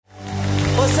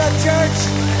up, church?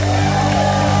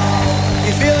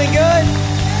 You feeling good?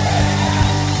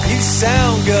 You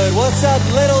sound good. What's up,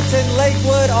 Littleton,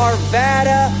 Lakewood,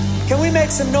 Arvada? Can we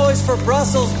make some noise for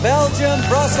Brussels, Belgium?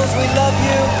 Brussels, we love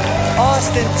you.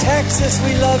 Austin, Texas,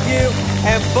 we love you.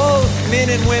 And both men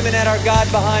and women at our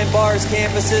God Behind Bars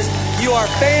campuses. You are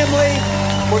family.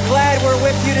 We're glad we're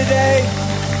with you today.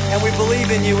 And we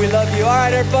believe in you. We love you. All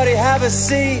right, everybody, have a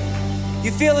seat.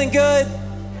 You feeling good?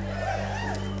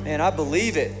 Man, I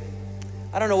believe it.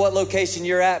 I don't know what location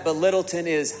you're at, but Littleton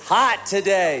is hot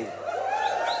today.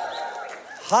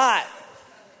 Hot.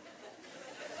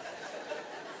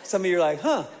 Some of you are like,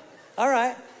 huh, all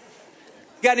right.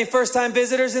 Got any first-time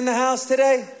visitors in the house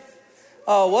today?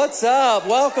 Oh, what's up?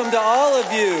 Welcome to all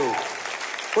of you.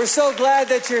 We're so glad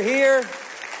that you're here.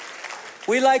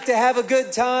 We like to have a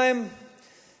good time.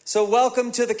 So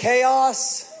welcome to the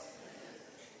chaos.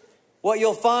 What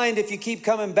you'll find if you keep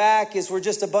coming back is we're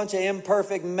just a bunch of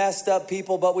imperfect, messed up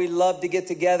people, but we love to get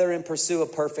together and pursue a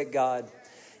perfect God.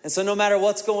 And so no matter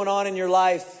what's going on in your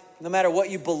life, no matter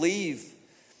what you believe,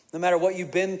 no matter what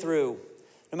you've been through,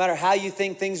 no matter how you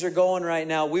think things are going right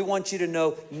now, we want you to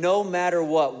know, no matter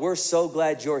what, we're so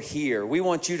glad you're here. We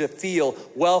want you to feel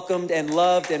welcomed and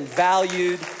loved and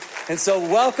valued. And so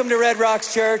welcome to Red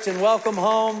Rocks Church and welcome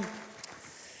home.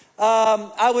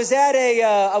 I was at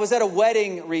a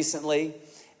wedding recently,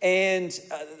 and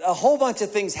a whole bunch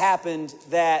of things happened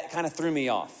that kind of threw me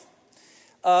off.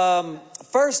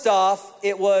 First off,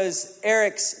 it was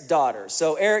Eric's daughter.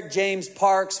 So Eric James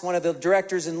Parks, one of the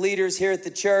directors and leaders here at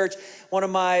the church, one of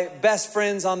my best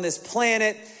friends on this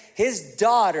planet, his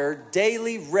daughter,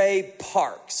 Daly Ray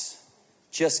Parks,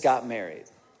 just got married.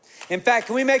 In fact,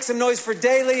 can we make some noise for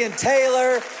Daly and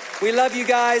Taylor? We love you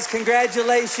guys.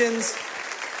 Congratulations.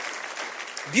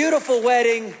 Beautiful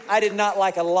wedding. I did not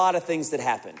like a lot of things that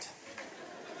happened.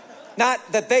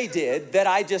 Not that they did, that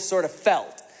I just sort of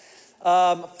felt.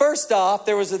 First off,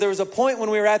 there was a point when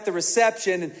we were at the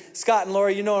reception, and Scott and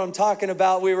Lori, you know what I'm talking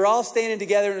about. We were all standing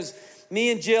together. It was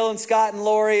me and Jill and Scott and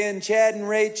Lori and Chad and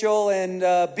Rachel and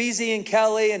BZ and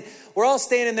Kelly, and we're all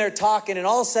standing there talking, and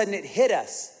all of a sudden it hit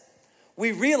us.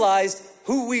 We realized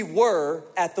who we were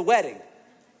at the wedding.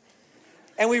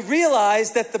 And we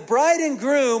realized that the bride and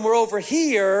groom were over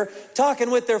here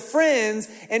talking with their friends.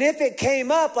 And if it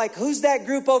came up, like, who's that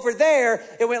group over there?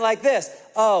 It went like this.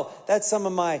 Oh, that's some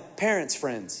of my parents'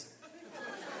 friends.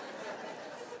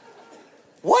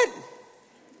 What?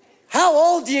 How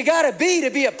old do you gotta be to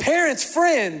be a parent's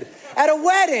friend at a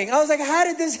wedding? I was like, how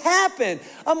did this happen?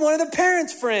 I'm one of the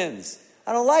parents' friends.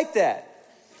 I don't like that.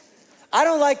 I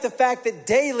don't like the fact that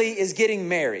Daly is getting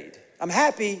married. I'm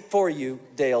happy for you,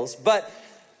 Dales, but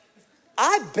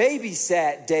I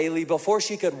babysat Daly before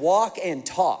she could walk and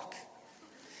talk.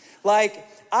 Like,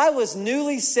 I was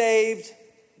newly saved,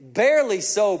 barely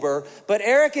sober, but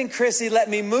Eric and Chrissy let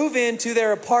me move into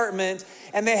their apartment,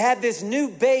 and they had this new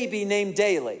baby named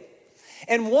Daly.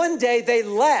 And one day they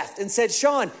left and said,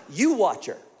 Shawn, you watch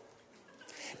her.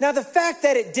 Now, the fact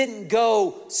that it didn't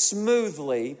go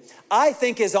smoothly, I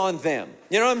think is on them.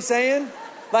 You know what I'm saying?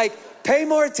 Like, pay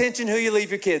more attention who you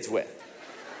leave your kids with.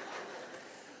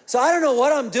 So I don't know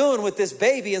what I'm doing with this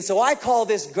baby. And so I call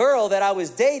this girl that I was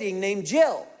dating named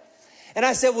Jill. And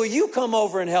I said, will you come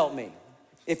over and help me?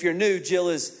 If you're new, Jill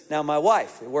is now my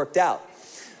wife. It worked out.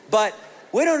 But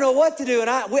we don't know what to do. And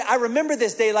I remember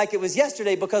this day like it was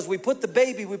yesterday because we put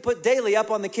Daly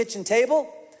up on the kitchen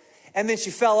table, and then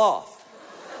she fell off.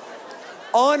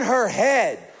 On her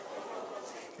head.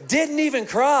 Didn't even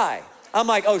cry. I'm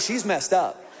like, oh, she's messed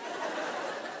up.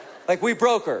 Like, we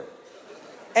broke her.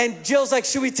 And Jill's like,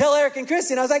 should we tell Eric and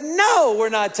Chrissy? And I was like, no, we're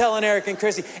not telling Eric and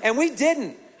Chrissy. And we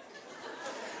didn't.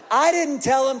 I didn't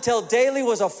tell him till Daly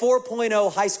was a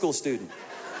 4.0 high school student.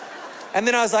 And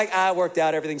then I was like, it worked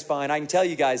out. Everything's fine. I can tell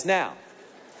you guys now.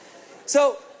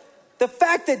 So the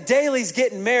fact that Daly's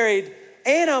getting married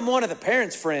and I'm one of the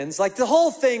parents' friends, like the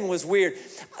whole thing was weird.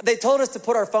 They told us to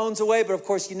put our phones away, but of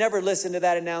course you never listen to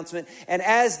that announcement. And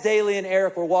as Daly and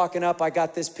Eric were walking up, I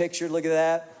got this picture. Look at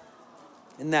that.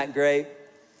 Isn't that great?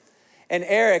 And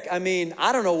Eric, I mean,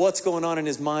 I don't know what's going on in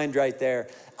his mind right there.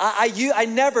 I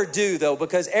never do, though,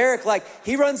 because Eric, like,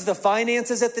 he runs the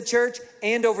finances at the church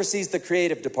and oversees the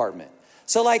creative department.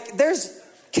 So, like, there's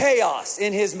chaos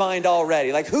in his mind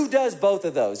already. Like, who does both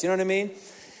of those? You know what I mean?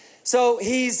 So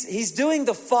he's doing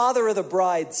the father of the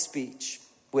bride speech,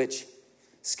 which,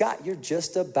 Scott, you're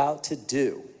just about to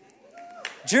do.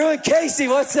 Drew and Casey,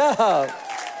 what's up?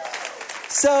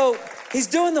 So he's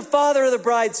doing the father of the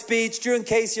bride speech. Drew and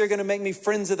Casey are going to make me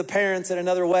friends of the parents at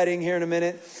another wedding here in a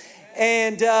minute.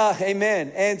 And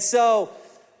amen. And so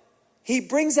he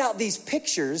brings out these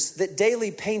pictures that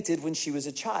Daly painted when she was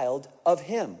a child of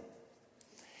him.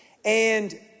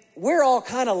 And we're all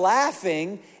kind of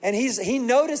laughing, and he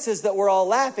notices that we're all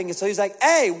laughing. And so he's like,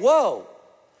 hey, whoa,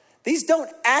 these don't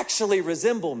actually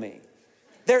resemble me.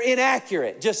 They're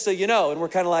inaccurate, just so you know. And we're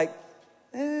kind of like,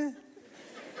 eh.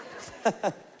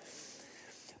 But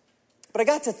I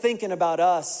got to thinking about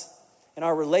us and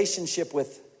our relationship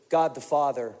with God the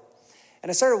Father. And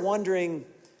I started wondering,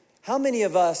 how many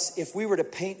of us, if we were to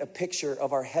paint a picture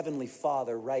of our Heavenly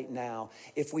Father right now,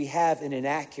 if we have an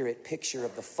inaccurate picture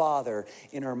of the Father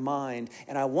in our mind,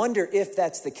 and I wonder if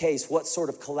that's the case, what sort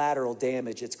of collateral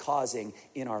damage it's causing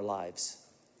in our lives.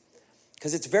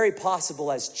 Because it's very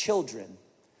possible as children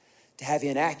to have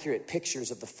inaccurate pictures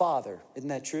of the Father. Isn't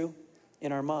that true?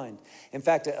 In our mind. In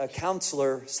fact, a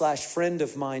counselor / friend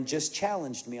of mine just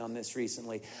challenged me on this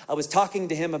recently. I was talking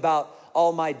to him about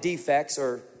all my defects,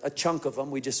 or a chunk of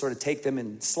them. We just sort of take them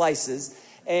in slices,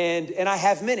 and I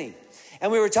have many.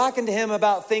 And we were talking to him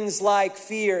about things like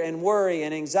fear and worry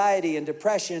and anxiety and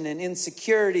depression and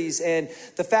insecurities, and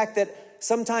the fact that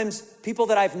sometimes people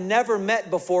that I've never met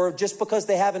before, just because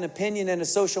they have an opinion and a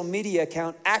social media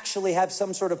account, actually have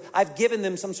I've given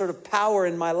them some sort of power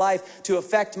in my life to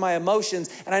affect my emotions.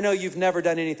 And I know you've never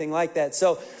done anything like that.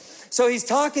 So he's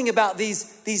talking about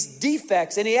these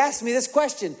defects, and he asked me this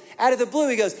question out of the blue.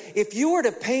 He goes, if you were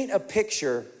to paint a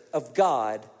picture of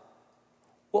God,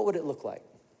 what would it look like?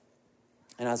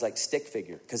 And I was like, stick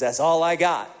figure, because that's all I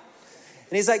got.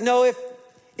 And he's like, no,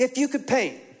 if you could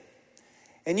paint,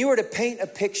 and you were to paint a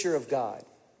picture of God,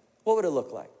 what would it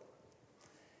look like?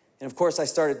 And of course, I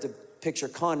started to picture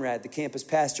Conrad, the campus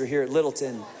pastor here at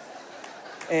Littleton,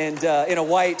 and in a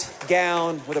white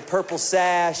gown with a purple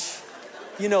sash.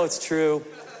 You know it's true.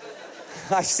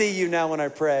 I see you now when I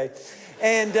pray.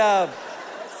 And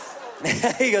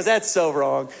he goes, that's so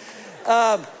wrong.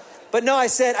 But no, I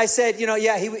said, you know,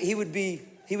 yeah, he would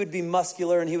be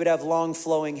muscular, and he would have long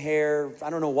flowing hair. I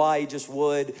don't know why, he just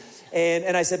would.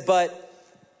 And I said, but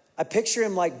I picture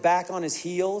him like back on his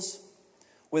heels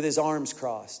with his arms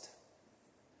crossed,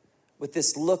 with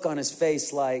this look on his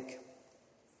face like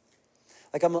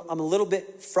I'm a little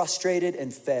bit frustrated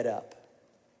and fed up.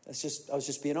 I was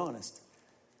just being honest.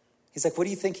 He's like, what do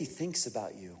you think he thinks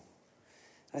about you?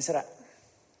 And I said,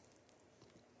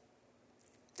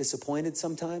 disappointed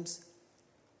sometimes,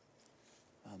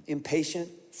 impatient,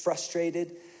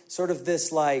 frustrated, sort of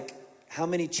this like, how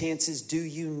many chances do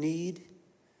you need?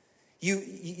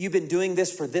 You've been doing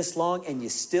this for this long and you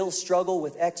still struggle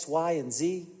with X, Y, and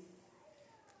Z.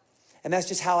 And that's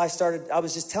just how I started. I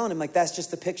was just telling him, like, that's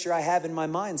just the picture I have in my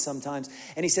mind sometimes.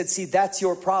 And he said, see, that's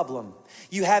your problem.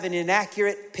 You have an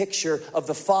inaccurate picture of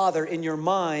the Father in your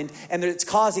mind, and that it's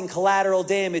causing collateral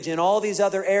damage in all these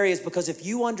other areas, because if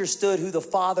you understood who the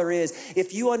Father is,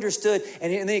 if you understood,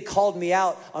 and then he called me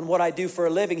out on what I do for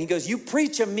a living. He goes, you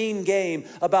preach a mean game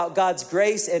about God's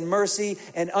grace and mercy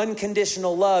and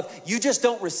unconditional love. You just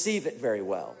don't receive it very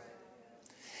well.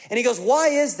 And he goes, why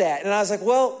is that? And I was like,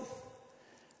 well,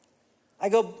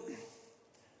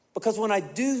 because when I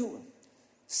do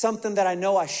something that I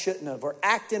know I shouldn't have, or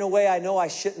act in a way I know I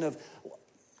shouldn't have,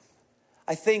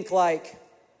 I think like,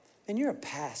 man, you're a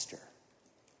pastor.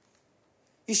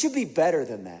 You should be better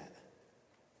than that.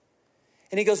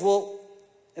 And he goes, well,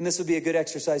 and this would be a good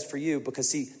exercise for you, because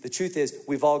see, the truth is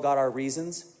we've all got our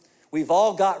reasons. We've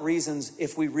all got reasons,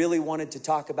 if we really wanted to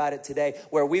talk about it today,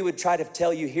 where we would try to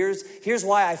tell you, here's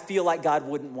why I feel like God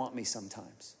wouldn't want me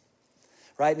sometimes.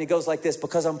 Right? And it goes like this: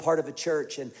 because I'm part of a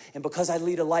church, and because I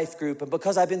lead a life group, and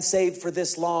because I've been saved for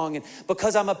this long, and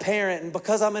because I'm a parent, and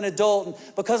because I'm an adult, and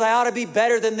because I ought to be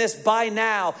better than this by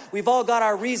now. We've all got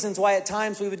our reasons why at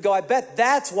times we would go, I bet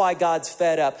that's why God's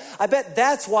fed up. I bet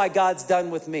that's why God's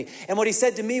done with me. And what he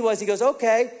said to me was, he goes,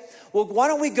 okay, well, why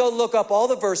don't we go look up all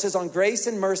the verses on grace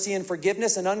and mercy and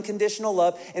forgiveness and unconditional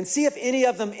love and see if any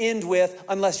of them end with,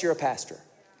 unless you're a pastor.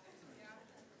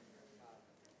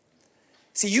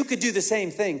 See, you could do the same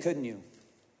thing, couldn't you?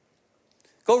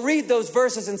 Go read those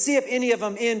verses and see if any of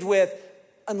them end with,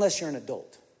 unless you're an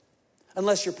adult,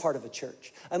 unless you're part of a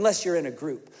church, unless you're in a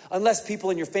group, unless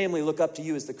people in your family look up to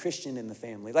you as the Christian in the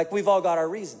family. Like, we've all got our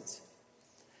reasons.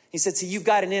 He said, see, you've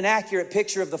got an inaccurate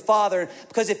picture of the Father,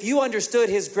 because if you understood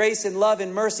his grace and love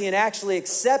and mercy and actually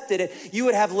accepted it, you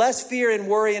would have less fear and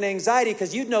worry and anxiety,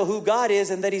 because you'd know who God is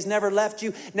and that he's never left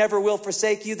you, never will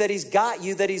forsake you, that he's got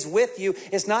you, that he's with you.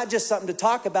 It's not just something to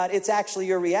talk about. It's actually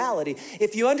your reality.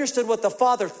 If you understood what the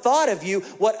Father thought of you,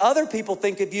 what other people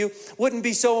think of you wouldn't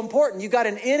be so important. You got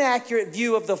an inaccurate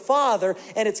view of the Father,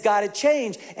 and it's got to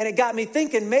change. And it got me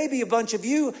thinking, maybe a bunch of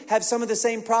you have some of the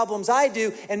same problems I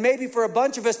do, and maybe for a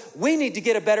bunch of us, we need to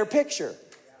get a better picture.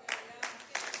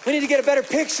 We need to get a better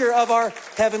picture of our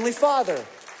Heavenly Father.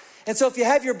 And so if you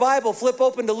have your Bible, flip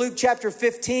open to Luke chapter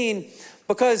 15,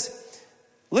 because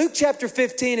Luke chapter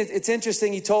 15, it's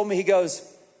interesting. He told me, he goes,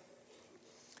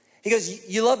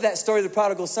 you love that story of the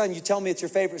prodigal son. You tell me it's your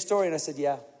favorite story. And I said,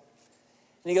 yeah.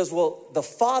 And he goes, well, the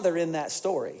father in that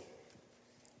story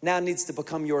now needs to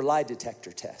become your lie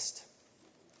detector test.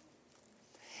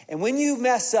 And when you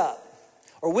mess up,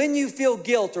 or when you feel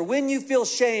guilt, or when you feel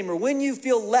shame, or when you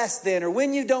feel less than, or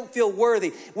when you don't feel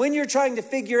worthy, when you're trying to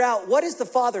figure out, what does the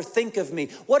Father think of me?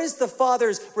 What is the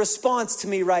Father's response to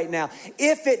me right now?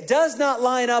 If it does not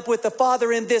line up with the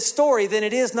Father in this story, then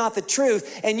it is not the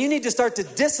truth. And you need to start to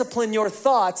discipline your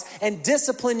thoughts and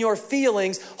discipline your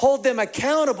feelings, hold them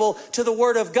accountable to the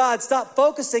Word of God. Stop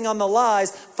focusing on the lies,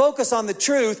 focus on the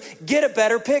truth, get a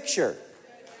better picture.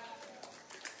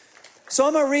 So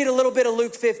I'm going to read a little bit of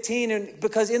Luke 15, and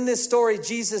because in this story,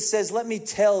 Jesus says, let me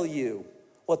tell you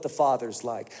what the Father's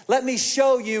like. Let me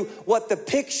show you what the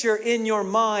picture in your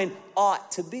mind ought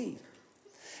to be.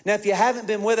 Now, if you haven't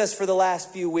been with us for the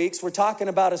last few weeks, we're talking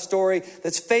about a story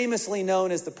that's famously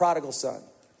known as the prodigal son.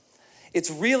 It's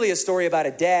really a story about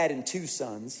a dad and two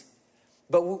sons,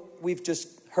 but we've just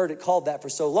heard it called that for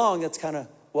so long, that's kind of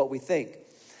what we think.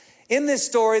 In this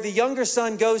story, the younger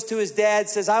son goes to his dad,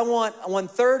 says, I want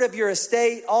 1/3 of your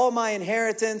estate, all my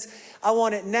inheritance. I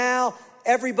want it now.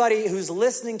 Everybody who's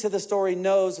listening to the story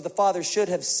knows the father should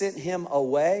have sent him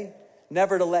away,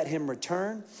 never to let him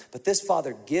return. But this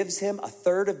father gives him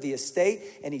 1/3 of the estate,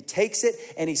 and he takes it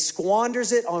and he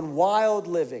squanders it on wild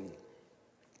living.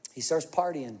 He starts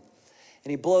partying, and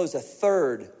he blows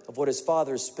 1/3 of what his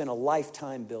father has spent a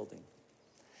lifetime building.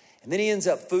 And then he ends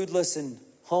up foodless and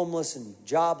homeless and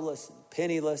jobless and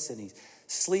penniless, and he's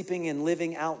sleeping and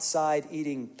living outside,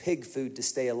 eating pig food to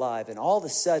stay alive. And all of a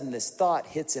sudden, this thought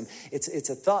hits him. It's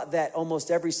a thought that almost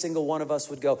every single one of us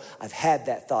would go, I've had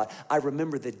that thought. I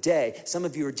remember the day. Some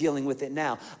of you are dealing with it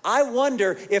now. I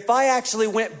wonder if I actually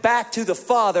went back to the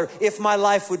Father, if my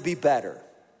life would be better.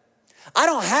 I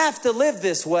don't have to live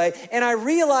this way, and I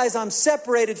realize I'm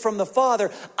separated from the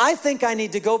Father. I think I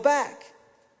need to go back.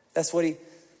 That's what he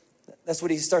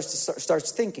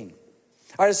starts thinking.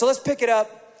 All right, so let's pick it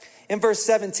up in verse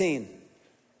 17.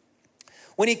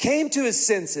 When he came to his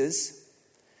senses,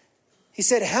 he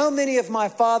said, how many of my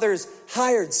father's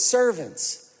hired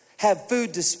servants have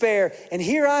food to spare? And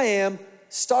here I am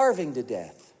starving to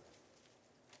death.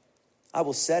 I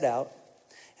will set out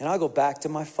and I'll go back to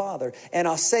my father. And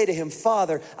I'll say to him,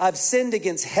 Father, I've sinned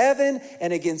against heaven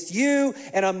and against you,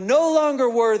 and I'm no longer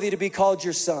worthy to be called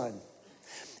your son.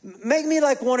 Make me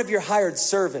like one of your hired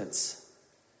servants.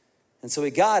 And so he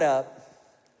got up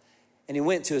and he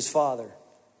went to his father.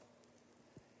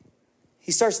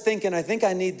 He starts thinking, I think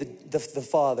I need the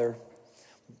father,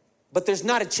 but there's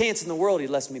not a chance in the world he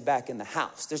lets me back in the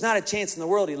house. There's not a chance in the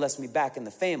world he lets me back in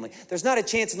the family. There's not a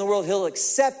chance in the world he'll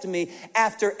accept me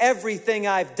after everything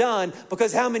I've done,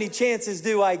 because how many chances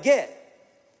do I get?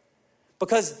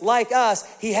 Because like us,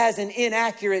 he has an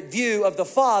inaccurate view of the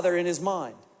Father in his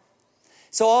mind.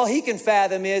 So all he can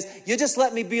fathom is, you just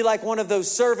let me be like one of those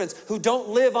servants who don't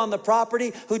live on the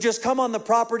property, who just come on the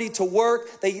property to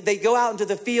work. They go out into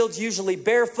the fields, usually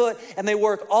barefoot, and they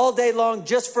work all day long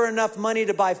just for enough money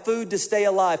to buy food to stay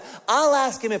alive. I'll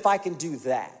ask him if I can do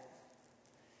that.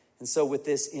 And so with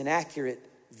this inaccurate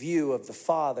view of the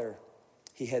Father,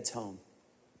 he heads home.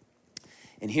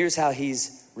 And here's how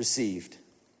he's received.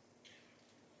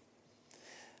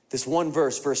 This one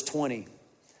verse, verse 20.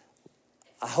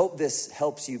 I hope this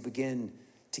helps you begin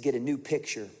to get a new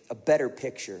picture, a better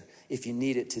picture, if you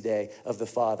need it today, of the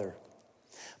Father.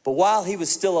 But while he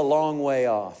was still a long way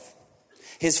off,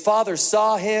 his father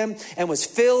saw him and was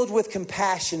filled with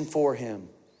compassion for him.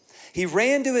 He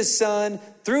ran to his son,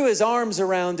 threw his arms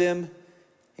around him,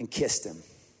 and kissed him.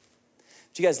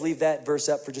 Would you guys leave that verse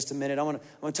up for just a minute? I want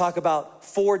to talk about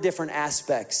 4 different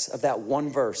aspects of that one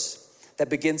verse that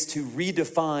begins to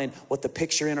redefine what the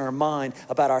picture in our mind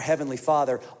about our Heavenly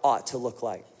Father ought to look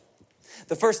like.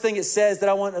 The first thing it says that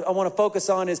I want to focus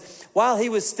on is, while he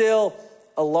was still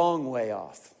a long way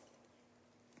off.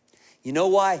 You know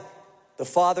why the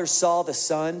Father saw the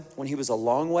Son when he was a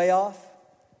long way off?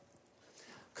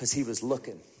 Because he was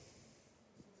looking.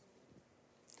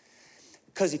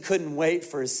 Because he couldn't wait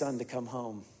for his son to come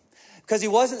home. Because he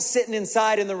wasn't sitting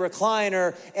inside in the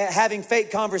recliner having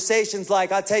fake conversations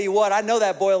like, I tell you what, I know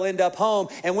that boy will end up home.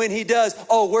 And when he does,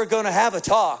 oh, we're going to have a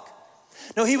talk.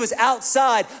 No, he was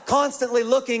outside, constantly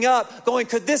looking up, going,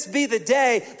 could this be the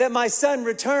day that my son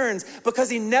returns? Because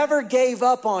he never gave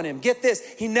up on him. Get this,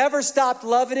 he never stopped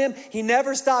loving him. He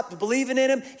never stopped believing in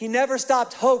him. He never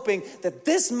stopped hoping that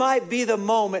this might be the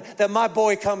moment that my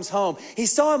boy comes home. He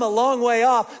saw him a long way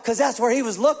off because that's where he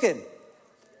was looking.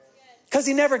 Because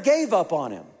he never gave up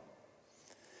on him.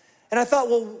 And I thought,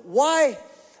 well,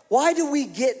 why do we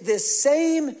get this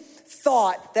same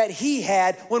thought that he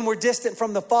had when we're distant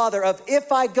from the Father of,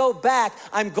 if I go back,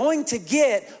 I'm going to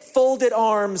get folded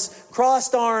arms,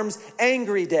 crossed arms,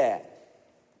 angry dad.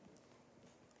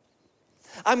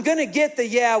 I'm going to get the,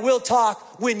 yeah, we'll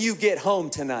talk when you get home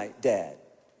tonight, dad.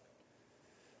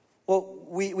 Well,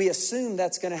 we assume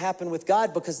that's going to happen with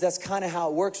God because that's kind of how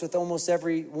it works with almost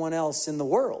everyone else in the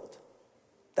world.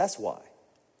 That's why.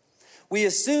 We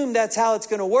assume that's how it's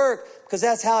going to work because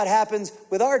that's how it happens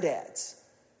with our dads.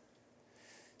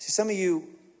 See, some of you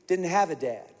didn't have a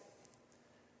dad.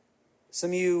 Some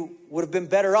of you would have been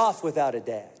better off without a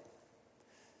dad.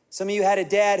 Some of you had a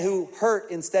dad who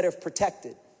hurt instead of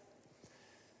protected.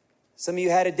 Some of you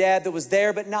had a dad that was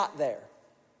there but not there.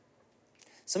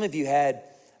 Some of you had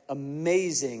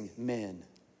amazing men.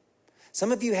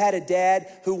 Some of you had a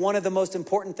dad who one of the most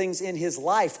important things in his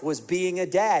life was being a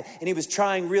dad. And he was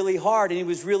trying really hard and he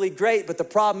was really great. But the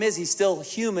problem is he's still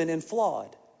human and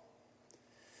flawed.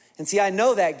 And see, I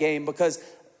know that game because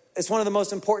it's one of the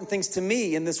most important things to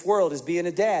me in this world is being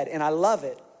a dad. And I love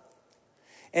it.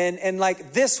 And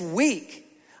like this week,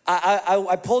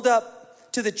 I pulled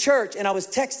up to the church and I was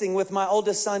texting with my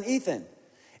oldest son, Ethan.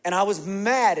 And I was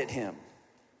mad at him.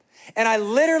 And I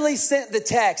literally sent the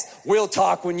text, we'll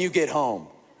talk when you get home.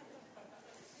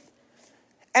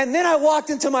 And then I walked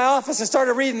into my office and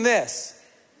started reading this.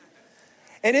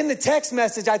 And in the text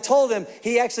message, I told him,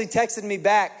 he actually texted me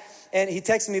back. And he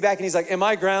texted me back and he's like, am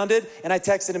I grounded? And I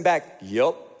texted him back,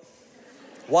 yup.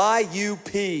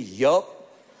 Y-U-P, yup.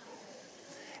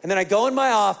 And then I go in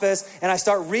my office and I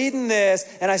start reading this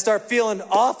and I start feeling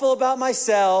awful about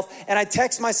myself. And I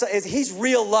text my son, he's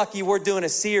real lucky we're doing a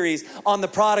series on the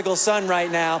prodigal son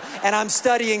right now. And I'm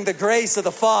studying the grace of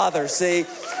the Father, see?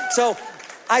 So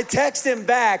I text him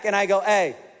back and I go,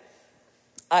 hey,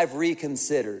 I've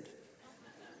reconsidered.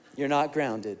 You're not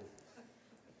grounded.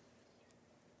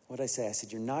 What did I say? I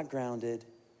said, you're not grounded.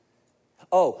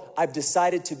 Oh, I've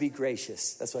decided to be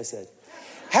gracious. That's what I said.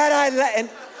 And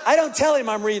I don't tell him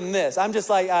I'm reading this. I'm just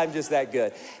that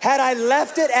good. Had I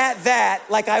left it at that,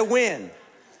 like I win.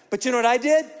 But you know what I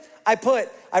did? I put,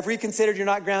 I've reconsidered, you're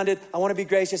not grounded. I want to be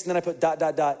gracious. And then I put ...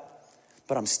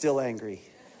 But I'm still angry.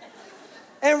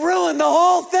 And ruined the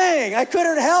whole thing. I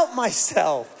couldn't help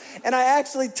myself. And I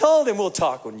actually told him, we'll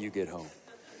talk when you get home.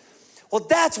 Well,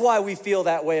 that's why we feel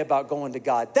that way about going to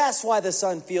God. That's why the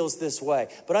son feels this way.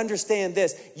 But understand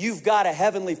this, you've got a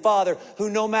heavenly Father who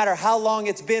no matter how long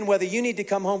it's been, whether you need to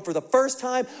come home for the first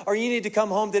time or you need to come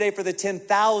home today for the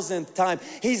 10,000th time,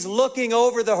 he's looking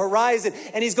over the horizon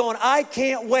and he's going, I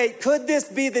can't wait. Could this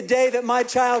be the day that my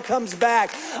child comes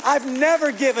back? I've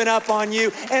never given up on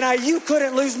you and you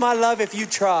couldn't lose my love if you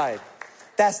tried.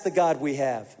 That's the God we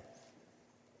have.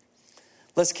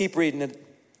 Let's keep reading it.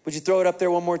 Would you throw it up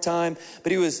there one more time?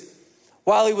 But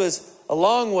while he was a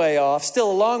long way off,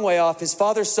 still a long way off, his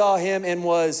father saw him and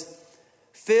was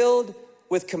filled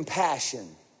with compassion.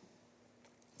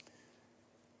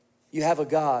 You have a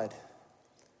God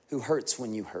who hurts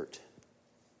when you hurt.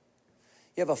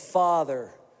 You have a Father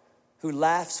who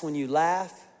laughs when you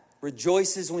laugh,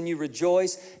 rejoices when you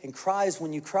rejoice, and cries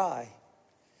when you cry.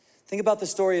 Think about the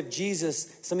story of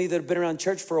Jesus. Some of you that have been around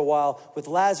church for a while with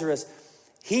Lazarus.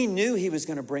 He knew he was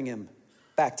going to bring him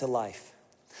back to life.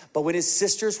 But when his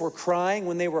sisters were crying,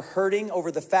 when they were hurting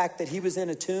over the fact that he was in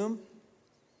a tomb,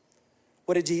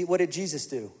 what did Jesus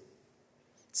do?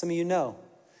 Some of you know,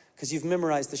 because you've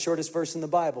memorized the shortest verse in the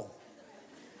Bible.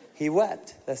 He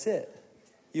wept. That's it.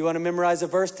 You want to memorize a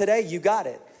verse today? You got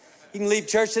it. You can leave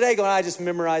church today going, I just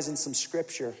memorizing some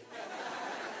scripture.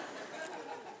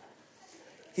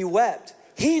 He wept.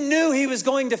 He knew he was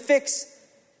going to fix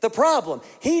the problem.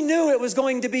 He knew it was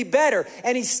going to be better,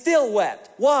 and he still wept.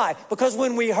 Why? Because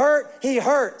when we hurt, he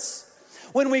hurts.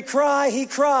 When we cry, he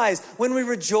cries. When we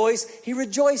rejoice, he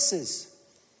rejoices.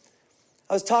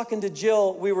 I was talking to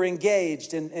Jill. We were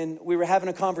engaged, and we were having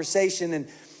a conversation, and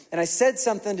I said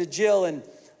something to Jill, and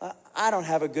I don't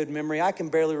have a good memory. I can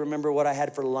barely remember what I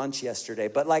had for lunch yesterday,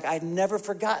 but I'd never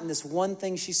forgotten this one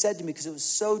thing she said to me because it was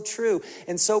so true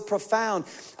and so profound.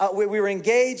 We were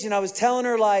engaged, and I was telling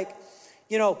her,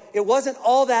 it wasn't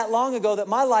all that long ago that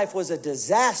my life was a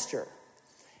disaster.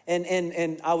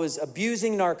 And I was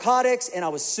abusing narcotics, and I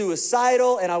was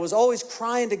suicidal, and I was always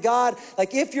crying to God,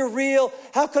 like, if you're real,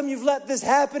 how come you've let this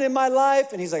happen in my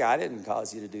life? And he's like, I didn't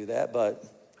cause you to do that, but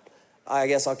I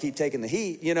guess I'll keep taking the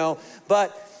heat,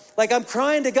 But like, I'm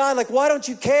crying to God, like, why don't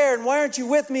you care? And why aren't you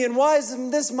with me? And why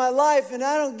isn't this my life? And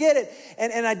I don't get it.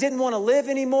 And I didn't want to live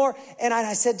anymore. And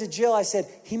I said to Jill, I said,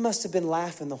 he must have been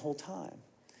laughing the whole time.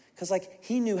 Because like,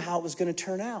 he knew how it was going to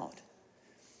turn out.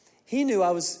 He knew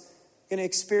I was going to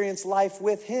experience life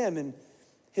with him, and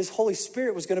his Holy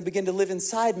Spirit was going to begin to live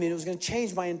inside me, and it was going to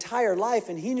change my entire life.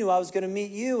 And he knew I was going to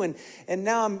meet you, and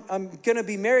now I'm going to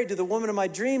be married to the woman of my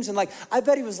dreams. And like, I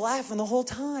bet he was laughing the whole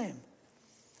time.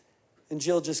 And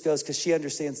Jill just goes, because she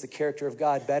understands the character of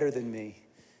God better than me.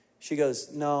 She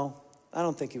goes, no, I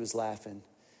don't think he was laughing.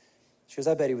 She goes,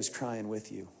 I bet he was crying with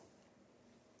you.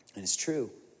 And it's true.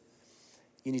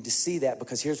 You need to see that,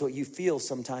 because here's what you feel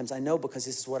sometimes. I know, because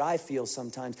this is what I feel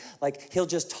sometimes. Like, he'll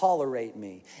just tolerate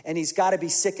me. And he's got to be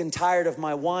sick and tired of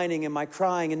my whining and my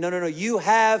crying. And no. You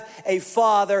have a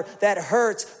father that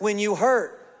hurts when you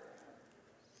hurt.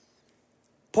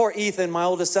 Poor Ethan, my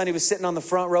oldest son, he was sitting on the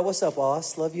front row. What's up,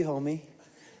 Aus? Love you, homie.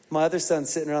 My other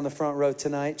son's sitting around the front row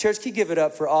tonight. Church, can you give it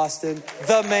up for Austin,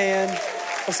 the man?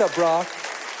 What's up, Brock?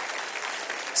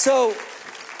 So,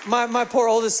 My poor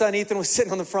oldest son, Ethan, was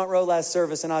sitting on the front row last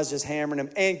service, and I was just hammering him.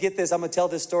 And get this, I'm going to tell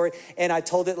this story. And I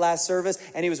told it last service,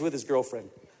 and he was with his girlfriend.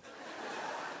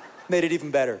 Made it even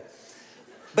better.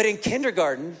 But in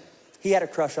kindergarten, he had a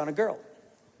crush on a girl.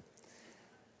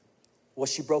 Well,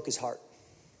 she broke his heart.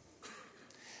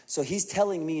 So he's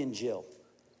telling me and Jill.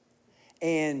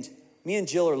 And me and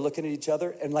Jill are looking at each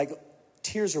other, and like,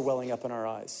 tears are welling up in our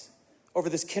eyes over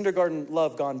this kindergarten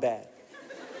love gone bad.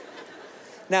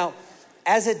 Now,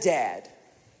 as a dad,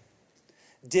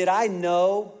 did I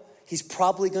know he's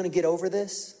probably going to get over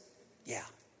this? Yeah.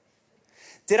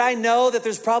 Did I know that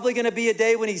there's probably going to be a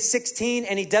day when he's 16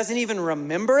 and he doesn't even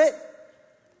remember it?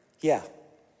 Yeah.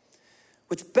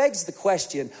 Which begs the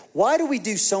question, why do we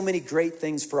do so many great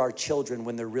things for our children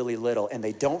when they're really little and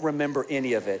they don't remember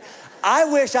any of it? I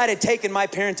wish I'd have taken my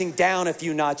parenting down a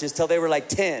few notches till they were like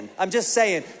 10. I'm just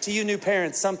saying, to you new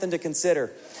parents, something to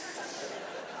consider.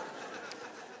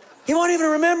 He won't even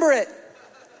remember it.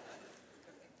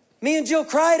 Me and Jill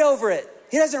cried over it.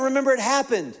 He doesn't remember it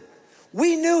happened.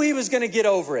 We knew he was going to get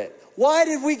over it. Why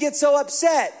did we get so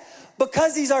upset?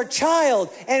 Because he's our child,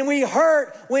 and we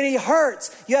hurt when he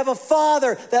hurts. You have a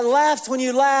father that laughs when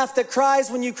you laugh, that cries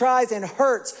when you cry, and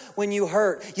hurts when you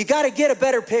hurt. You got to get a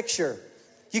better picture.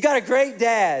 You got a great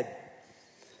dad.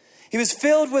 He was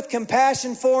filled with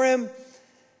compassion for him,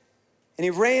 and he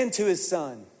ran to his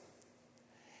son.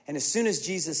 And as soon as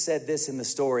Jesus said this in the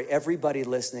story, everybody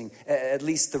listening, at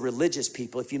least the religious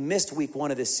people, if you missed week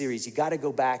 1 of this series, you got to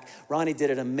go back. Ronnie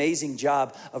did an amazing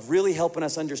job of really helping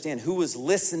us understand who was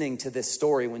listening to this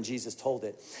story when Jesus told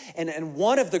it. And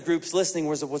one of the groups listening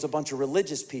was a bunch of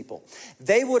religious people.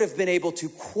 They would have been able to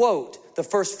quote the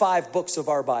first 5 books of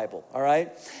our Bible, all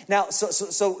right? Now,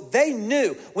 so they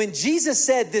knew when Jesus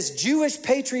said this Jewish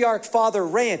patriarch father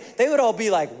ran, they would all be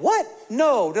like, what?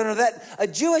 No, that a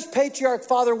Jewish patriarch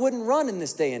father wouldn't run in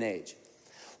this day and age.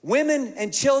 Women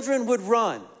and children would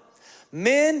run.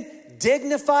 Men,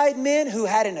 dignified men who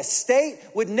had an estate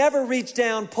would never reach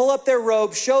down, pull up their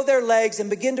robe, show their legs, and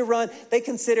begin to run. They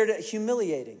considered it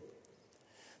humiliating.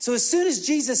 So as soon as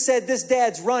Jesus said this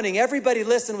dad's running, everybody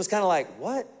listening was kind of like,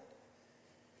 what?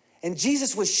 And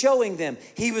Jesus was showing them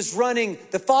he was running,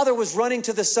 the father was running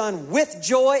to the son with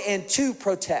joy and to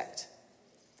protect.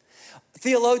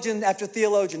 Theologian after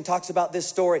theologian talks about this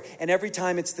story, and every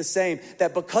time it's the same,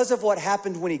 that because of what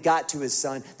happened when he got to his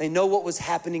son, they know what was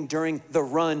happening during the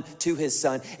run to his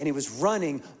son, and he was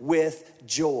running with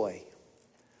joy.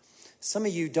 Some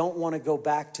of you don't want to go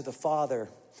back to the Father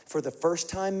for the first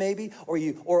time maybe,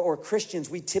 or Christians,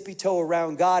 we tippy-toe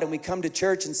around God and we come to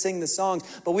church and sing the songs,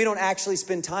 but we don't actually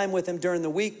spend time with him during the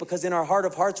week because in our heart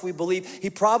of hearts we believe he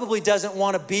probably doesn't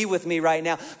want to be with me right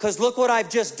now because look what I've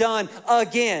just done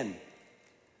again.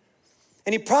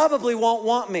 And he probably won't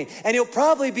want me, and he'll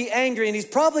probably be angry, and he's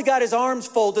probably got his arms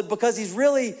folded because he's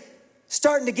really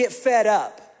starting to get fed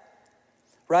up.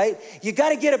 Right? You got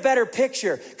to get a better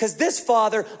picture because this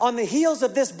father, on the heels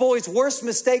of this boy's worst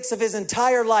mistakes of his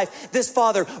entire life, this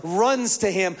father runs to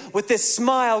him with this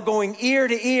smile going ear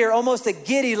to ear, almost a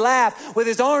giddy laugh with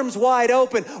his arms wide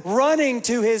open, running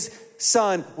to his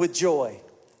son with joy.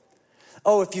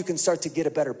 Oh, if you can start to get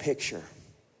a better picture.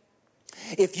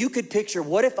 If you could picture,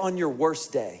 what if on your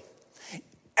worst day,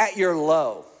 at your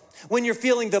low, When you're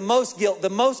feeling the most guilt, the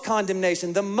most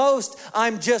condemnation, the most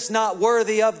I'm just not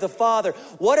worthy of the Father.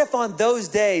 What if on those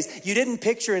days you didn't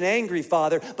picture an angry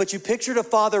Father, but you pictured a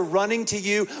Father running to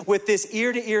you with this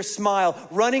ear-to-ear smile,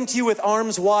 running to you with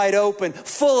arms wide open,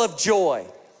 full of joy?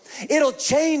 It'll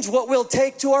change what we'll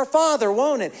take to our Father,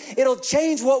 won't it? It'll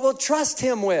change what we'll trust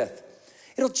Him with.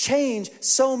 It'll change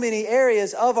so many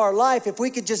areas of our life if we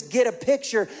could just get a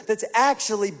picture that's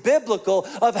actually biblical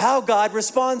of how God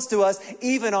responds to us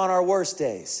even on our worst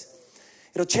days.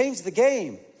 It'll change the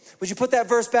game. Would you put that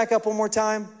verse back up one more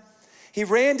time? He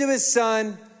ran to his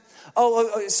son.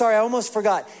 Sorry, I almost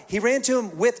forgot. He ran to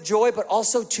him with joy, but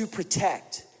also to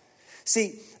protect.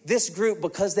 See, this group,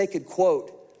 because they could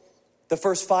quote the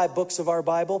first 5 books of our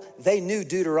Bible, they knew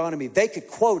Deuteronomy. They could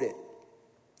quote it.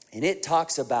 And it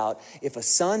talks about if a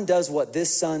son does what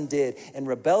this son did and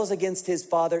rebels against his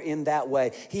father in that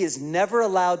way, he is never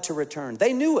allowed to return.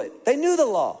 They knew it. They knew the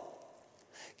law.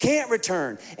 Can't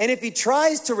return. And if he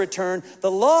tries to return, the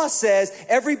law says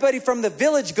everybody from the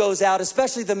village goes out,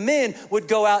 especially the men would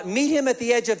go out, meet him at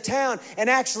the edge of town and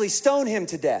actually stone him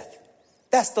to death.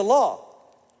 That's the law.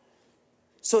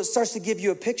 So it starts to give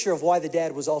you a picture of why the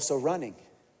dad was also running.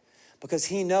 Because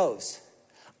he knows,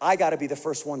 I got to be the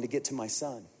first one to get to my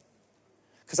son.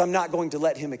 Because I'm not going to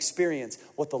let him experience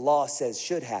what the law says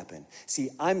should happen. See,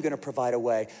 I'm going to provide a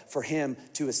way for him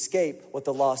to escape what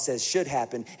the law says should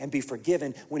happen and be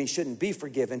forgiven when he shouldn't be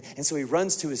forgiven. And so he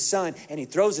runs to his son and he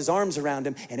throws his arms around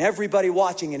him, and everybody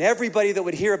watching and everybody that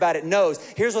would hear about it knows,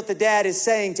 here's what the dad is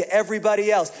saying to everybody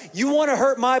else. You want to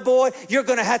hurt my boy? You're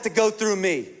going to have to go through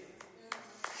me.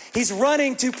 He's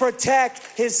running to protect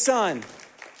his son.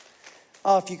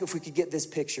 Oh, if we could get this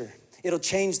picture. It'll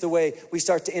change the way we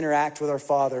start to interact with our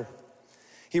Father.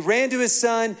 He ran to his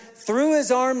son, threw his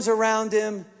arms around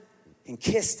him, and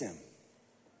kissed him.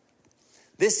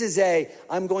 This is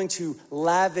I'm going to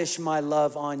lavish my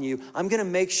love on you. I'm going to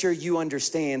make sure you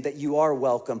understand that you are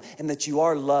welcome and that you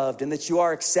are loved and that you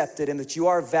are accepted and that you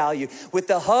are valued. With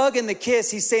the hug and the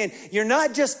kiss, he's saying, you're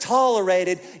not just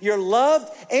tolerated, you're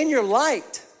loved and you're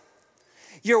liked.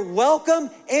 You're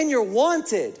welcome and you're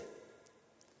wanted.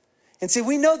 And see,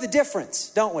 we know the difference,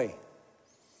 don't we?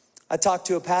 I talked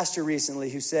to a pastor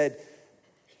recently who said,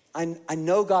 I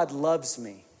know God loves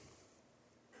me.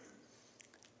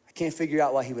 I can't figure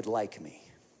out why he would like me.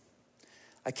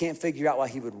 I can't figure out why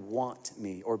he would want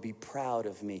me or be proud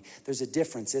of me. There's a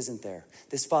difference, isn't there?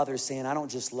 This father is saying, I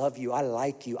don't just love you, I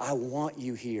like you. I want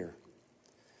you here.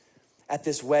 At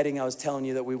this wedding I was telling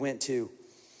you that we went to,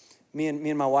 me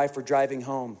and my wife were driving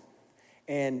home.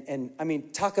 And I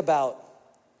mean, talk about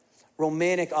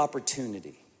romantic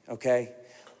opportunity, okay?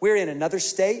 We're in another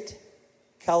state,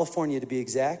 California to be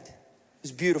exact. It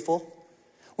was beautiful.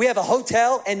 We have a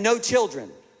hotel and no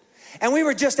children. And we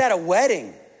were just at a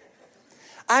wedding.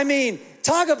 I mean,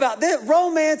 talk about this.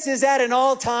 Romance is at an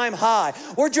all-time high.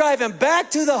 We're driving back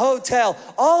to the hotel.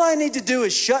 All I need to do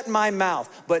is shut my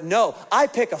mouth. But no, I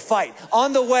pick a fight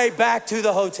on the way back to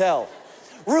the hotel.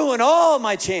 Ruin all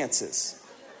my chances.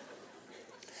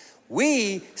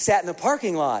 We sat in the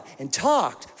parking lot and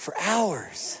talked for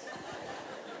hours.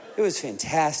 It was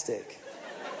fantastic.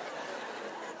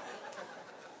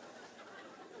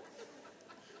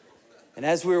 And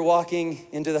as we were walking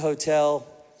into the hotel,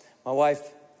 my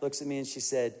wife looks at me and she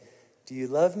said, do you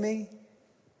love me?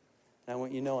 And I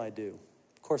went, you know I do.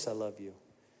 Of course I love you.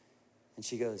 And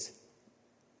she goes,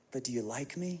 but do you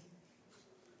like me?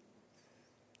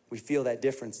 We feel that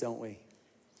difference, don't we?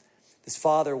 This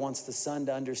father wants the son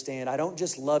to understand, I don't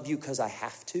just love you because I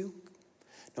have to.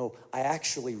 No, I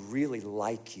actually really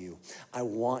like you. I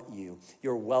want you.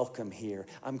 You're welcome here.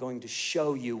 I'm going to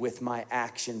show you with my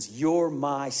actions. You're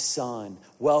my son.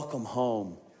 Welcome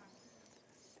home.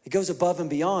 He goes above and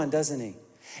beyond, doesn't he?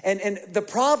 And the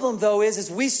problem, though,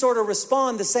 is we sort of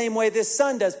respond the same way this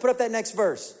son does. Put up that next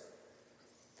verse.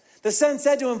 The son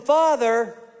said to him,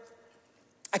 Father,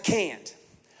 I can't.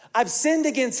 I've sinned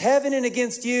against heaven and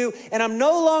against you, and I'm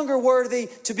no longer worthy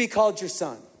to be called your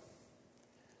son.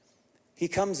 He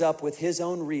comes up with his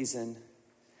own reason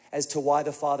as to why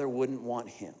the father wouldn't want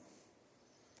him.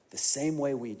 The same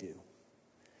way we do.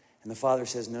 And the father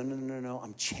says, no,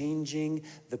 I'm changing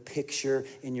the picture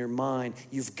in your mind.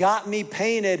 You've got me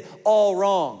painted all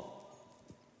wrong.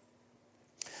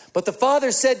 But the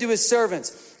father said to his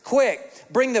servants, quick,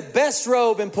 bring the best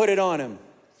robe and put it on him.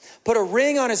 Put a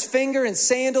ring on his finger and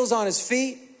sandals on his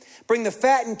feet. Bring the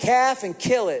fattened calf and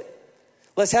kill it.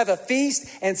 Let's have a feast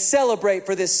and celebrate,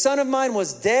 for this son of mine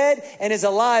was dead and is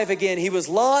alive again. He was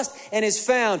lost and is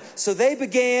found. So they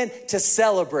began to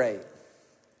celebrate.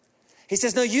 He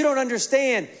says, no, you don't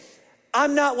understand.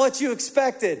 I'm not what you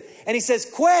expected. And he says,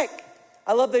 quick,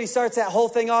 I love that he starts that whole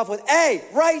thing off with, hey,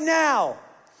 right now,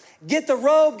 get the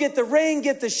robe, get the ring,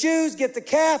 get the shoes, get the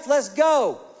calf, let's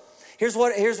go. Here's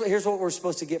what we're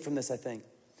supposed to get from this, I think.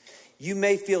 You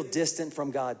may feel distant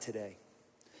from God today.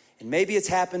 And maybe it's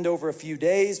happened over a few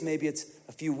days, maybe it's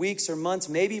a few weeks or months,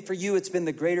 maybe for you it's been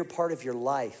the greater part of your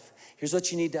life. Here's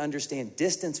what you need to understand.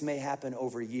 Distance may happen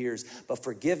over years, but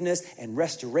forgiveness and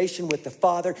restoration with the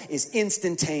Father is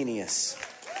instantaneous.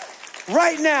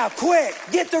 Right now, quick,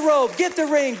 get the robe, get the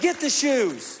ring, get the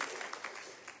shoes.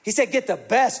 He said, get the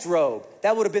best robe.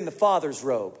 That would have been the Father's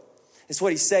robe. That's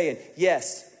what he's saying.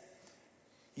 Yes,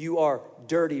 you are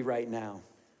dirty right now.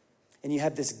 And you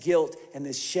have this guilt and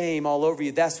this shame all over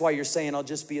you. That's why you're saying, I'll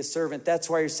just be a servant. That's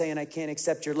why you're saying, I can't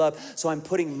accept your love. So I'm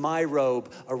putting my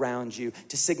robe around you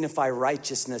to signify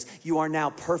righteousness. You are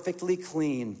now perfectly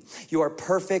clean. You are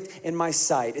perfect in my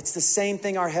sight. It's the same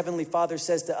thing our Heavenly Father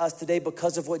says to us today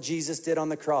because of what Jesus did on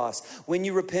the cross. When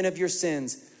you repent of your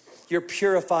sins, you're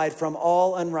purified from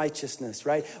all unrighteousness,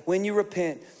 right? When you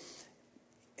repent,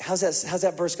 how's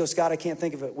that verse go, Scott? I can't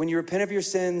think of it. When you repent of your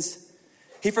sins,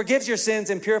 he forgives your sins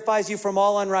and purifies you from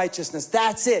all unrighteousness.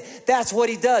 That's it. That's what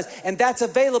he does. And that's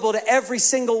available to every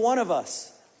single one of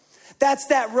us. That's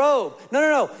that robe.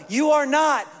 No. You are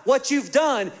not what you've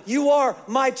done. You are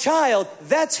my child.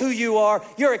 That's who you are.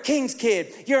 You're a king's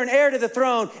kid. You're an heir to the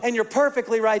throne, and you're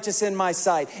perfectly righteous in my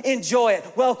sight. Enjoy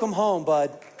it. Welcome home,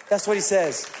 bud. That's what he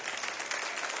says.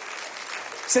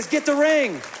 He says, get the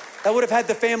ring. That would have had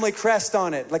the family crest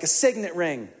on it, like a signet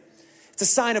ring. It's a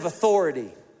sign of authority.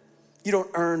 You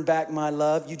don't earn back my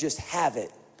love, you just have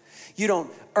it. You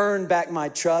don't earn back my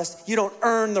trust. You don't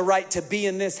earn the right to be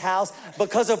in this house.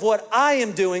 Because of what I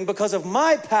am doing, because of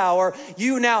my power,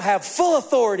 you now have full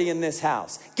authority in this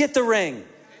house. Get the ring.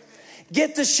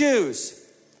 Get the shoes.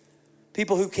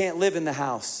 People who can't live in the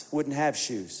house wouldn't have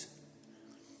shoes.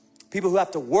 People who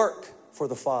have to work for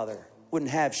the Father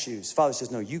wouldn't have shoes. Father says,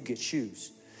 no, you get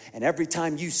shoes. And every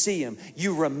time you see him,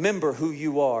 you remember who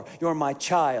you are. You're my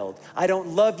child. I don't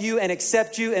love you and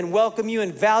accept you and welcome you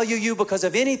and value you because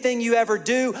of anything you ever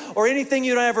do or anything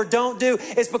you ever don't do.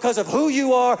 It's because of who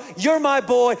you are. You're my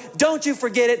boy. Don't you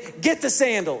forget it. Get the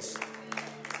sandals.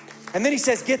 And then he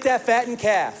says, get that fattened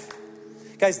calf.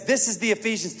 Guys, this is the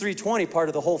Ephesians 3:20 part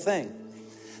of the whole thing.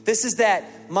 This is that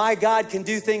my God can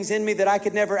do things in me that I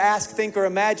could never ask, think, or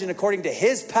imagine according to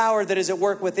his power that is at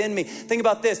work within me. Think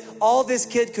about this. All this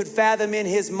kid could fathom in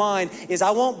his mind is I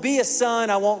won't be a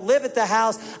son. I won't live at the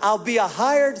house. I'll be a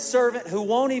hired servant who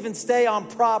won't even stay on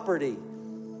property.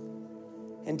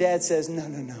 And Dad says,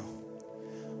 no.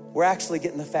 We're actually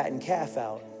getting the fattened calf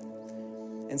out.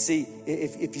 And see,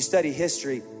 if you study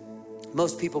history,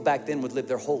 most people back then would live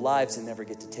their whole lives and never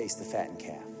get to taste the fattened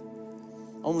calf.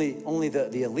 Only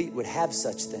the elite would have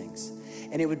such things.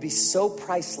 And it would be so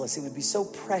priceless. It would be so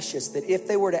precious that if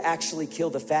they were to actually kill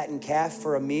the fattened calf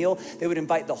for a meal, they would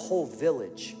invite the whole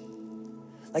village.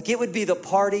 Like it would be the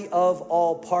party of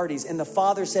all parties. And the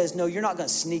Father says, no, you're not going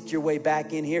to sneak your way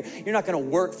back in here. You're not going to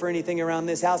work for anything around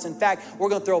this house. In fact, we're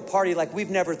going to throw a party like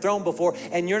we've never thrown before.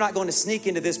 And you're not going to sneak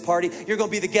into this party. You're going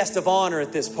to be the guest of honor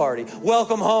at this party.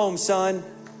 Welcome home, son.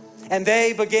 And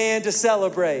they began to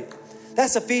celebrate.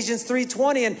 That's Ephesians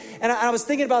 3:20. And I was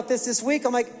thinking about this week.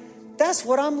 I'm like, that's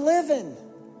what I'm living.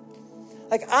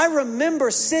 Like I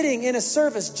remember sitting in a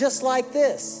service just like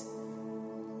this.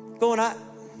 Going,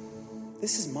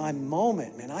 this is my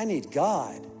moment, man. I need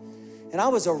God. And I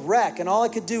was a wreck. And all I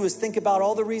could do was think about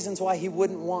all the reasons why he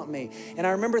wouldn't want me. And I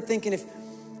remember thinking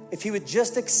if he would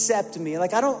just accept me.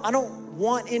 Like I don't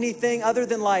want anything other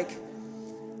than like,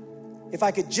 if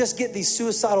I could just get these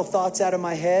suicidal thoughts out of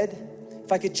my head.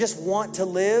 If I could just want to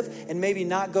live and maybe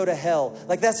not go to hell.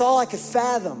 Like that's all I could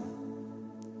fathom.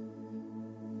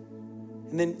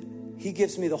 And then he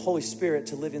gives me the Holy Spirit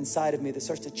to live inside of me that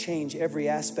starts to change every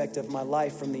aspect of my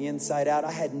life from the inside out.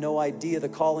 I had no idea the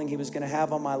calling he was going to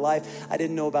have on my life. I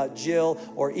didn't know about Jill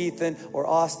or Ethan or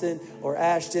Austin or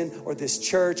Ashton or this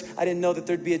church. I didn't know that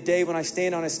there'd be a day when I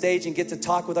stand on a stage and get to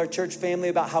talk with our church family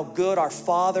about how good our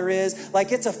Father is.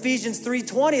 Like it's Ephesians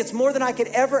 3:20. It's more than I could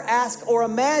ever ask or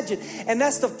imagine. And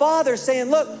that's the Father saying,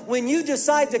 look, when you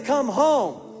decide to come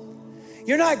home,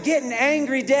 you're not getting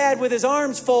angry dad with his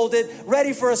arms folded,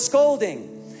 ready for a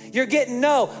scolding. You're getting,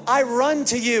 no, I run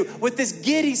to you with this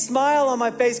giddy smile on my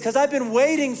face because I've been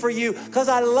waiting for you, because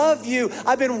I love you.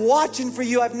 I've been watching for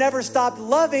you. I've never stopped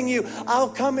loving you. I'll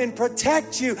come and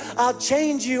protect you. I'll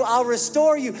change you. I'll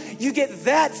restore you. You get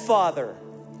that Father.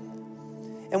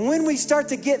 And when we start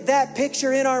to get that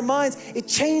picture in our minds, it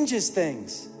changes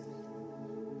things.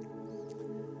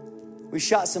 We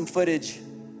shot some footage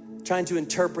trying to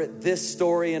interpret this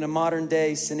story in a modern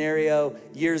day scenario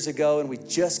years ago, and we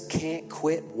just can't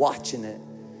quit watching it.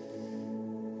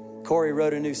 Corey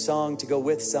wrote a new song to go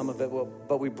with some of it,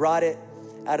 but we brought it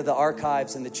out of the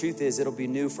archives, and the truth is it'll be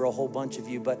new for a whole bunch of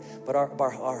you. But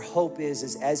our hope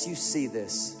is as you see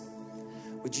this,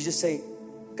 would you just say,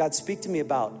 God, speak to me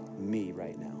about me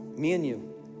right now, me and you,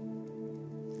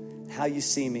 how you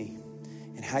see me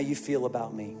and how you feel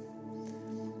about me.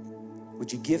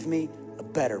 Would you give me a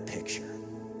better picture?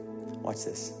 Watch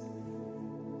this.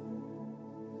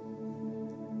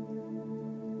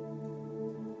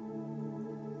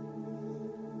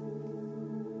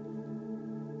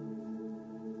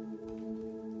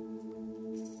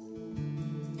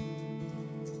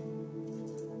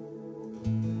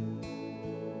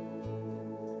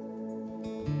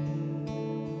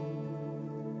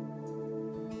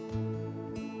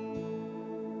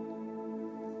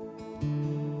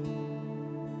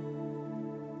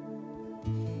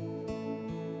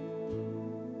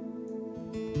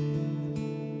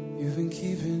 You've been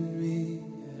keeping me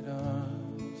at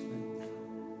arm's length.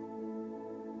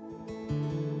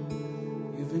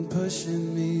 You've been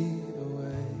pushing me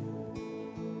away.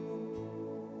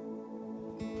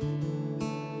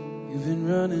 You've been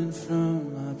running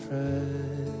from my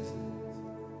presence,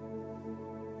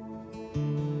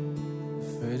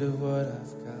 afraid of what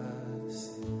I've got to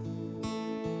say.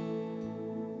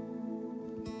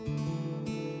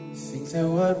 You think that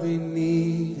what we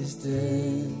need is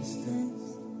distance,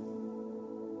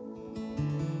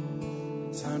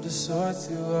 time to sort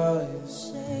through all your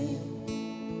shame.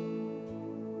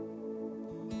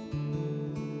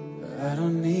 But I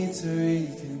don't need to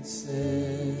reconsider.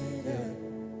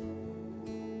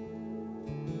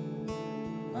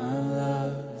 My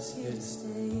love is here to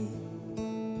stay.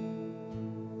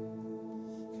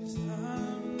 'Cause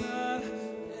I'm not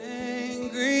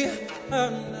angry,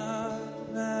 I'm not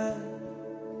mad.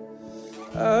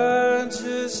 I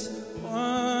just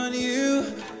want you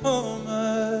home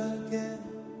again.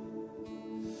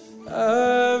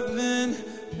 I've been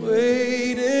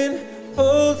waiting,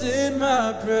 holding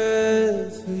my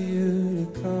breath for you to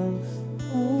come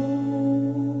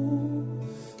home,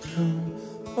 come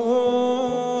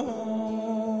home.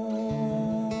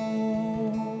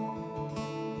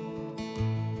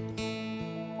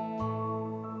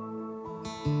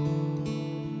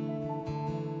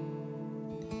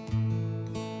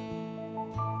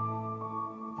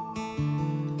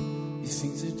 You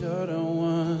think that I don't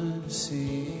want to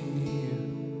see you.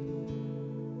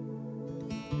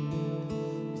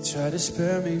 You try to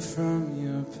spare me from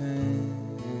your pain.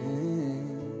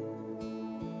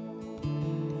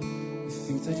 You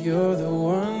think that you're the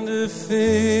one to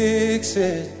fix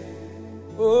it.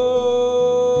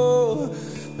 Oh,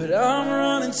 but I'm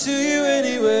running to you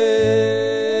anyway.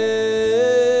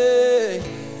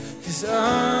 'Cause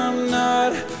I'm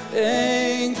not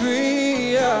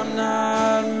angry, I'm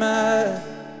not mad.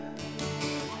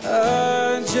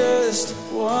 I just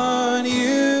want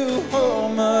you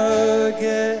home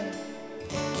again.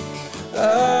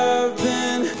 I've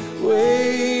been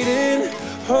waiting,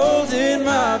 holding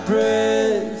my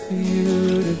breath for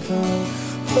you to come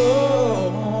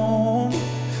home.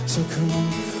 So come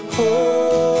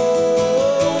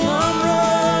home.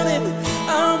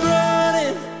 I'm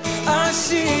running, I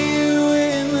see you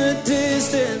in the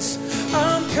distance.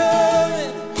 I'm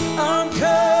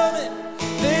coming,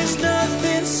 there's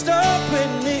nothing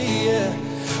stopping me.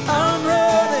 I'm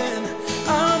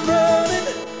running,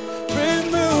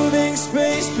 removing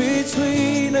space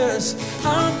between us.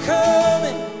 I'm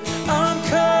coming,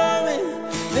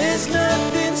 there's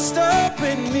nothing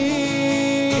stopping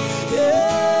me. Yeah.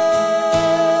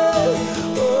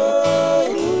 Oh.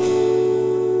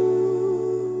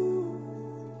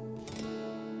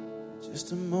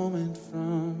 Just a moment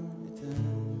from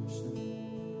redemption.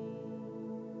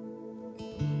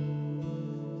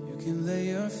 You can lay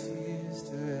your fears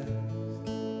to rest.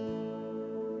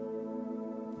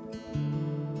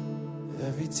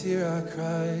 Every tear I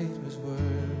cried was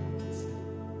worth it.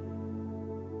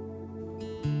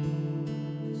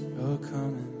 'Cause you're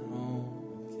coming home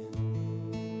again.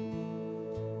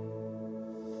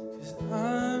 'Cause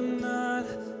I'm not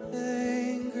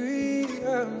angry,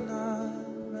 I'm not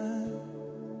mad.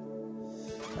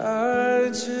 I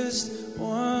just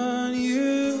want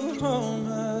you home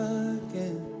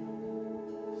again.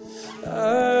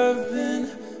 I've been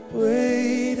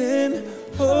waiting,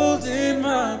 holding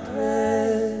my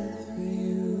breath for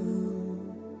you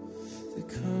to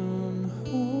come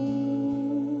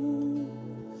home,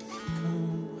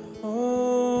 come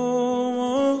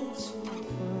home, so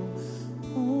come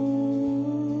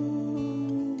home,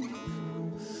 come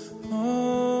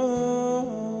home.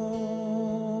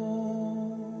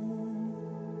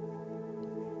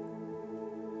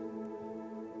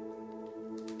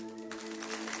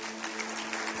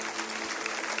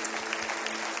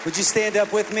 Would you stand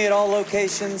up with me at all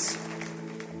locations?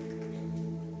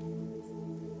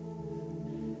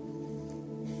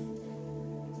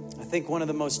 I think one of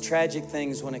the most tragic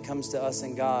things when it comes to us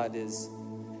and God is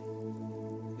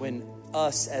when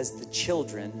us as the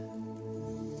children,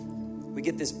 we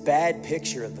get this bad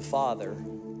picture of the Father,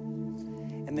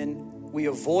 and then we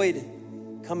avoid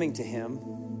coming to him,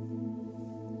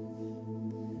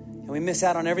 and we miss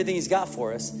out on everything he's got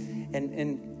for us.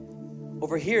 And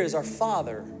over here is our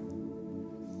Father,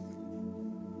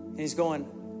 and he's going,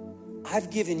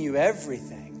 I've given you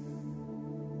everything.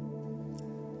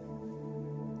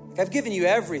 I've given you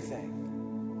everything.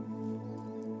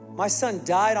 My son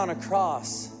died on a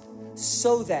cross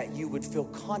so that you would feel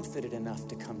confident enough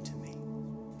to come to me.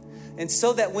 And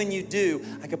so that when you do,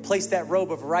 I could place that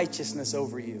robe of righteousness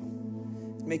over you,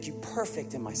 make you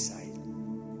perfect in my sight.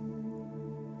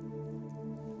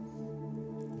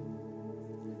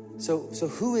 So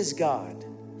who is God?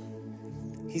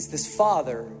 He's this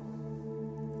Father.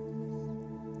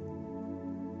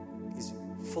 He's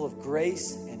full of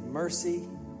grace and mercy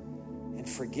and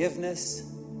forgiveness.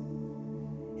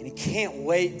 And he can't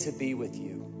wait to be with you.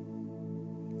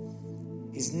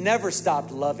 He's never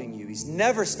stopped loving you. He's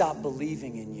never stopped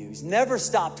believing in you. He's never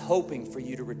stopped hoping for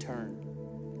you to return.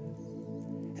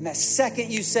 And that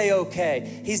second you say,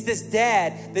 okay, he's this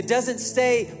dad that doesn't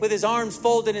stay with his arms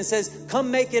folded and says, come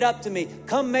make it up to me.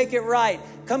 Come make it right.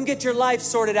 Come get your life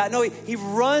sorted out. No, he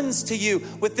runs to you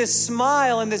with this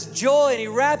smile and this joy, and he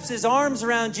wraps his arms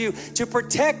around you to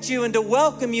protect you and to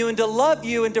welcome you and to love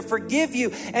you and to forgive you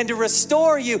and to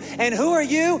restore you. And who are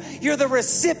you? You're the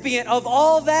recipient of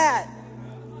all that.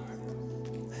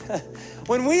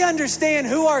 When we understand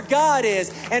who our God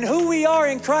is and who we are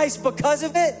in Christ because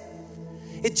of it,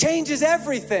 it changes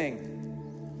everything.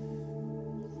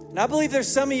 And I believe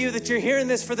there's some of you that you're hearing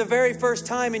this for the very first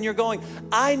time and you're going,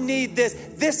 I need this.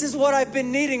 This is what I've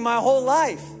been needing my whole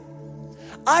life.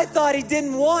 I thought he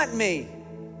didn't want me,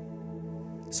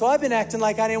 so I've been acting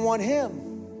like I didn't want him.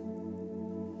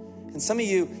 And some of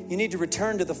you need to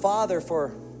return to the Father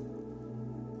for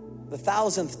the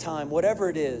 1,000th time, whatever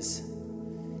it is.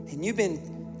 And you've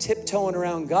been tiptoeing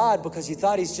around God because you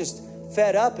thought he's just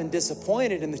fed up and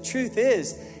disappointed. And the truth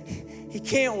is, he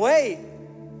can't wait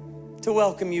to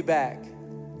welcome you back.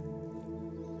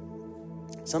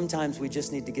 Sometimes we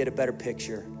just need to get a better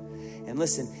picture. And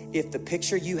listen, if the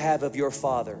picture you have of your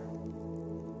Father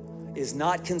is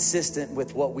not consistent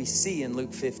with what we see in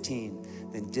Luke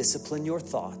 15, then discipline your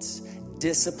thoughts.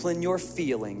 Discipline your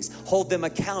feelings. Hold them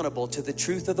accountable to the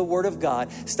truth of the Word of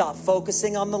God. Stop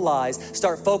focusing on the lies.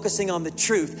 Start focusing on the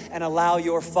truth and allow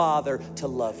your Father to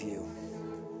love you.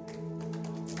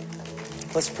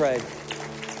 Let's pray.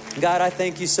 God, I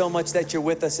thank you so much that you're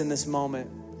with us in this moment.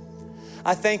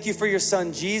 I thank you for your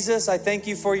Son, Jesus. I thank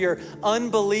you for your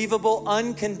unbelievable,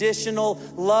 unconditional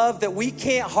love that we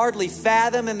can't hardly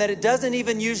fathom and that it doesn't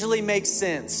even usually make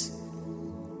sense.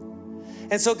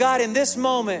 And so, God, in this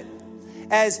moment,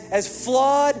 as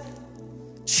flawed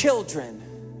children,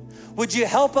 would you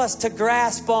help us to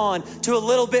grasp on to a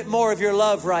little bit more of your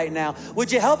love right now?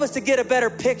 Would you help us to get a better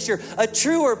picture, a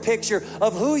truer picture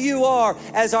of who you are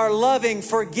as our loving,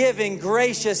 forgiving,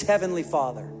 gracious Heavenly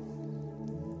Father?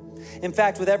 In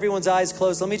fact, with everyone's eyes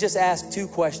closed, let me just ask 2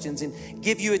 questions and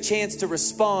give you a chance to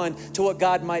respond to what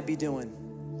God might be doing.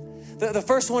 The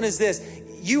first one is this: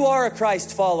 you are a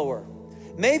Christ follower.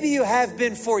 Maybe you have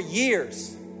been for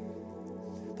years.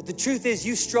 But the truth is,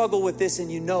 you struggle with this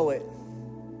and you know it.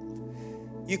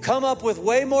 You come up with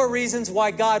way more reasons why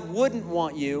God wouldn't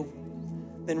want you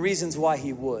than reasons why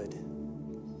he would.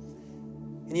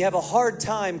 And you have a hard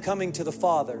time coming to the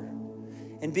Father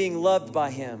and being loved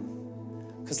by him.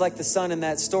 Because like the son in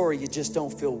that story, you just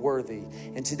don't feel worthy.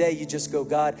 And today you just go,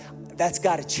 God, that's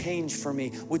got to change for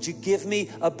me. Would you give me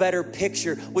a better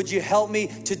picture? Would you help me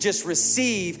to just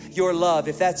receive your love?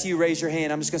 If that's you, raise your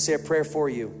hand. I'm just going to say a prayer for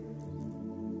you.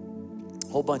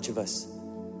 A whole bunch of us.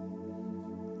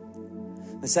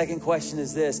 The second question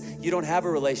is this: you don't have a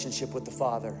relationship with the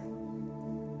Father,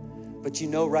 but you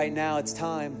know right now it's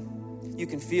time. You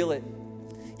can feel it.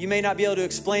 You may not be able to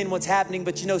explain what's happening,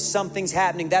 but you know something's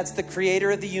happening. That's the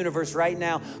creator of the universe right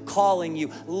now calling you,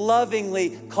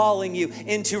 lovingly calling you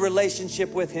into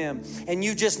relationship with him. And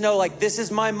you just know, like, this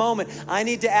is my moment. I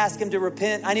need to ask him to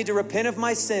repent. I need to repent of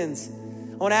my sins.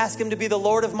 I want to ask him to be the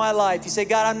Lord of my life. You say,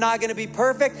 God, I'm not going to be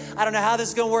perfect. I don't know how this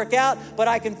is going to work out, but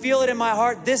I can feel it in my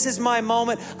heart. This is my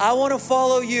moment. I want to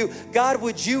follow you. God,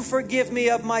 would you forgive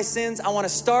me of my sins? I want to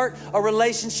start a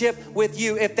relationship with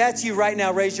you. If that's you right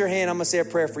now, raise your hand. I'm going to say a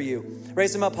prayer for you.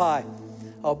 Raise them up high.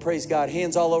 Oh, praise God.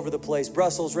 Hands all over the place.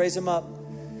 Brussels, raise them up.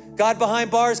 God behind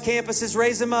bars, campuses,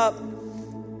 raise them up.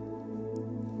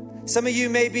 Some of you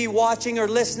may be watching or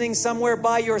listening somewhere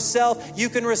by yourself. You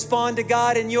can respond to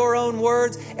God in your own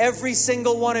words. Every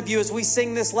single one of you, as we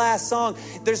sing this last song,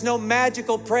 there's no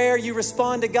magical prayer. You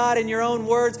respond to God in your own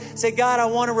words. Say, God, I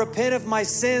want to repent of my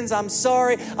sins. I'm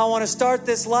sorry. I want to start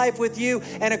this life with you.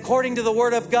 And according to the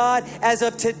word of God, as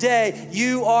of today,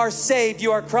 you are saved.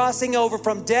 You are crossing over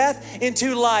from death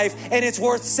into life, and it's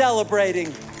worth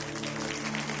celebrating.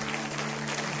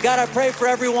 God, I pray for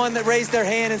everyone that raised their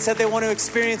hand and said they want to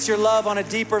experience your love on a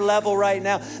deeper level right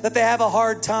now, that they have a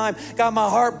hard time. God, my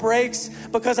heart breaks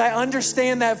because I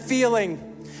understand that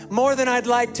feeling more than I'd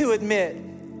like to admit.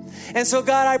 And so,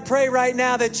 God, I pray right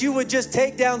now that you would just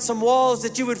take down some walls,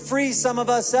 that you would free some of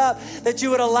us up, that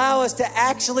you would allow us to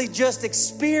actually just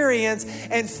experience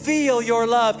and feel your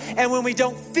love. And when we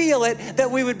don't feel it, that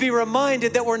we would be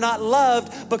reminded that we're not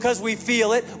loved because we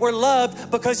feel it. We're loved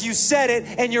because you said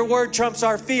it, and your word trumps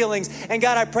our feelings. And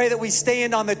God, I pray that we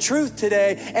stand on the truth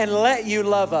today and let you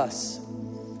love us.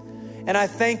 And I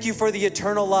thank you for the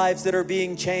eternal lives that are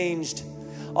being changed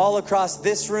all across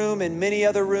this room and many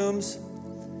other rooms,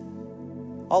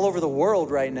 all over the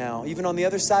world right now, even on the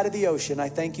other side of the ocean. I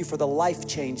thank you for the life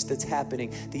change that's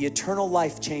happening, the eternal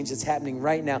life change that's happening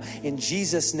right now. In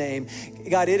Jesus' name,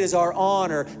 God, it is our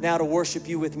honor now to worship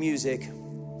you with music.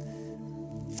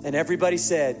 And everybody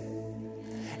said,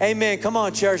 amen. Come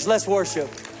on, church, let's worship.